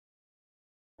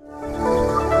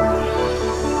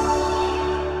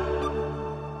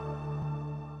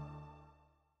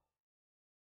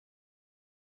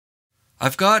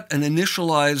I've got an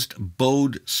initialized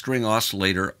bowed string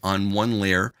oscillator on one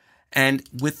layer, and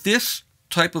with this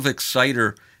type of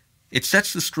exciter, it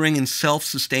sets the string in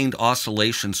self-sustained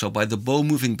oscillation, so by the bow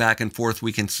moving back and forth,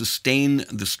 we can sustain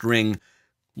the string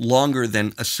longer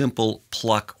than a simple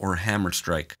pluck or hammer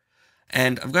strike.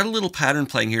 And I've got a little pattern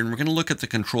playing here, and we're going to look at the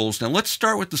controls. Now let's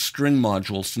start with the string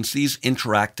module, since these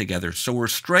interact together. So we're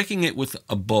striking it with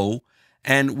a bow,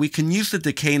 and we can use the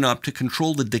decay knob to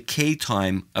control the decay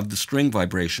time of the string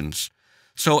vibrations.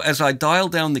 So as I dial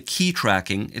down the key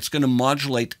tracking, it's going to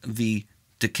modulate the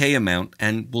decay amount,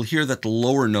 and we'll hear that the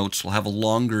lower notes will have a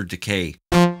longer decay.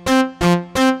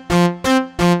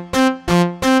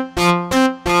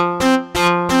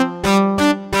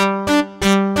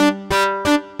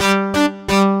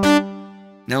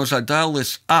 Now as I dial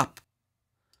this up,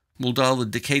 we'll dial the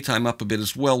decay time up a bit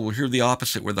as well. We'll hear the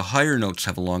opposite, where the higher notes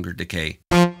have a longer decay.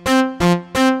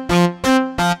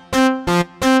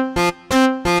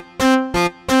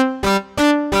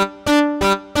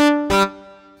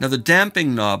 Now the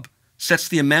damping knob sets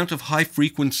the amount of high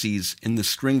frequencies in the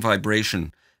string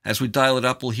vibration. As we dial it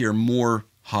up, we'll hear more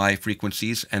high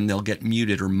frequencies, and they'll get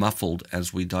muted or muffled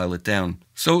as we dial it down.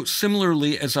 So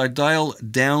similarly, as I dial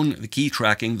down the key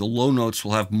tracking, the low notes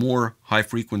will have more high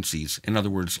frequencies, in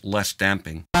other words, less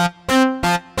damping. And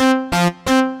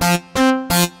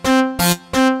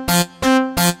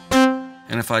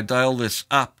if I dial this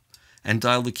up and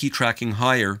dial the key tracking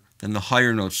higher, then the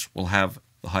higher notes will have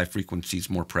the high frequencies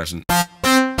more present.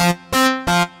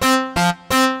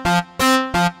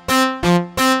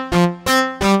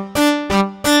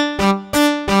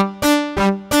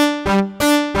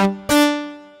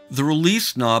 The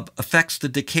release knob affects the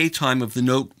decay time of the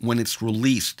note when it's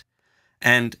released,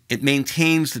 and it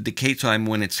maintains the decay time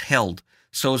when it's held.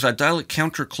 So as I dial it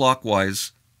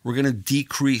counterclockwise, we're going to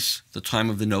decrease the time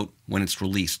of the note when it's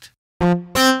released.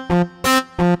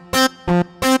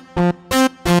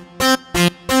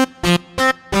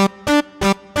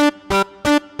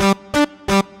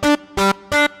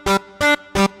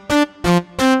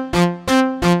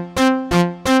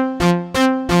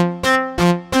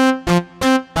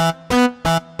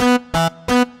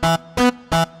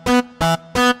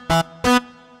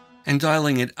 And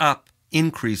dialing it up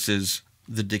increases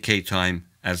the decay time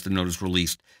as the note is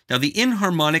released. Now the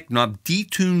inharmonic knob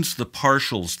detunes the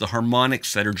partials, the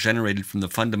harmonics that are generated from the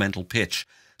fundamental pitch.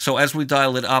 So as we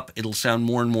dial it up, it'll sound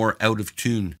more and more out of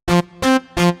tune.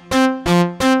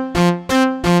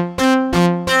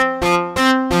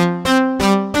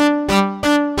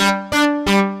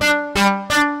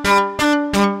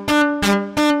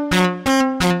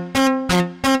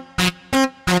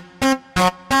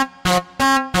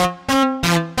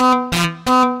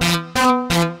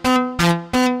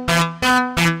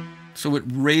 So it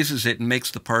raises it and makes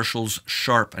the partials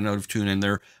sharp and out of tune, and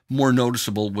they're more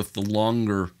noticeable with the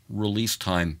longer release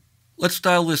time. Let's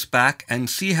dial this back and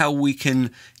see how we can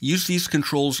use these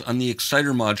controls on the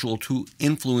exciter module to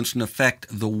influence and affect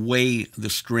the way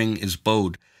the string is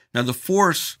bowed. Now the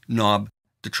force knob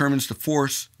determines the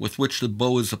force with which the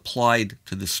bow is applied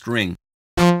to the string.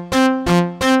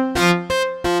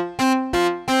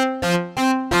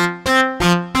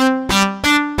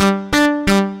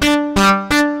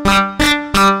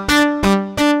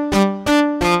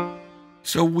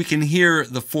 So we can hear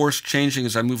the force changing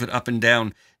as I move it up and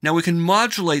down. Now we can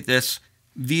modulate this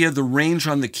via the range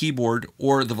on the keyboard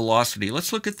or the velocity.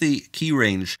 Let's look at the key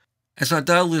range. As I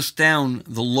dial this down,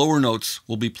 the lower notes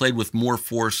will be played with more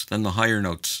force than the higher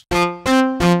notes.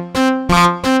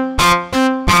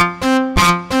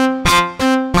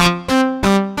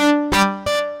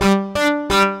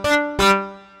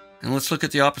 And let's look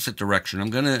at the opposite direction. I'm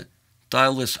going to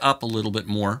dial this up a little bit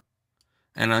more,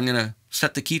 and I'm going to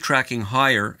set the key tracking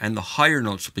higher, and the higher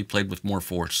notes will be played with more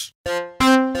force.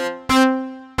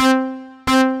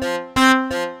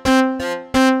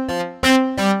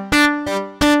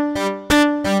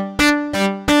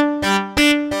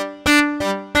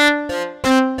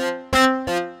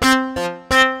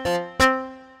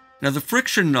 Now the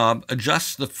friction knob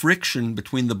adjusts the friction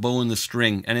between the bow and the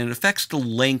string, and it affects the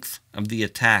length of the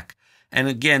attack. And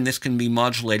again, this can be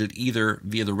modulated either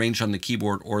via the range on the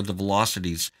keyboard or the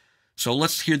velocities. So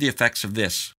let's hear the effects of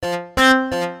this. And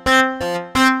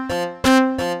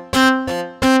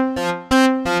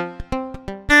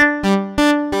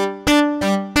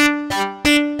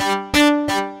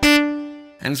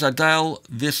as I dial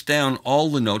this down, all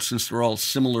the notes, since they're all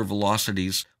similar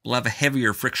velocities, will have a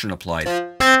heavier friction applied.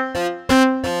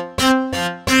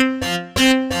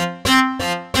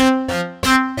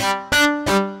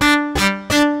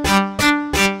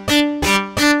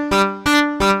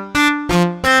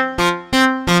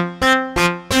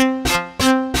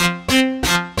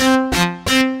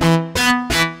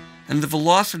 And the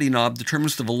velocity knob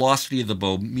determines the velocity of the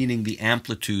bow, meaning the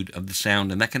amplitude of the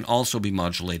sound, and that can also be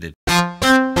modulated.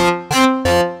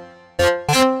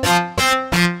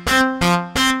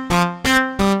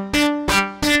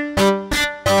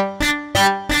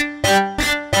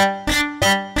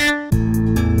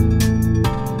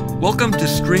 Welcome to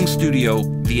String Studio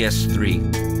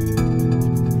VS-3.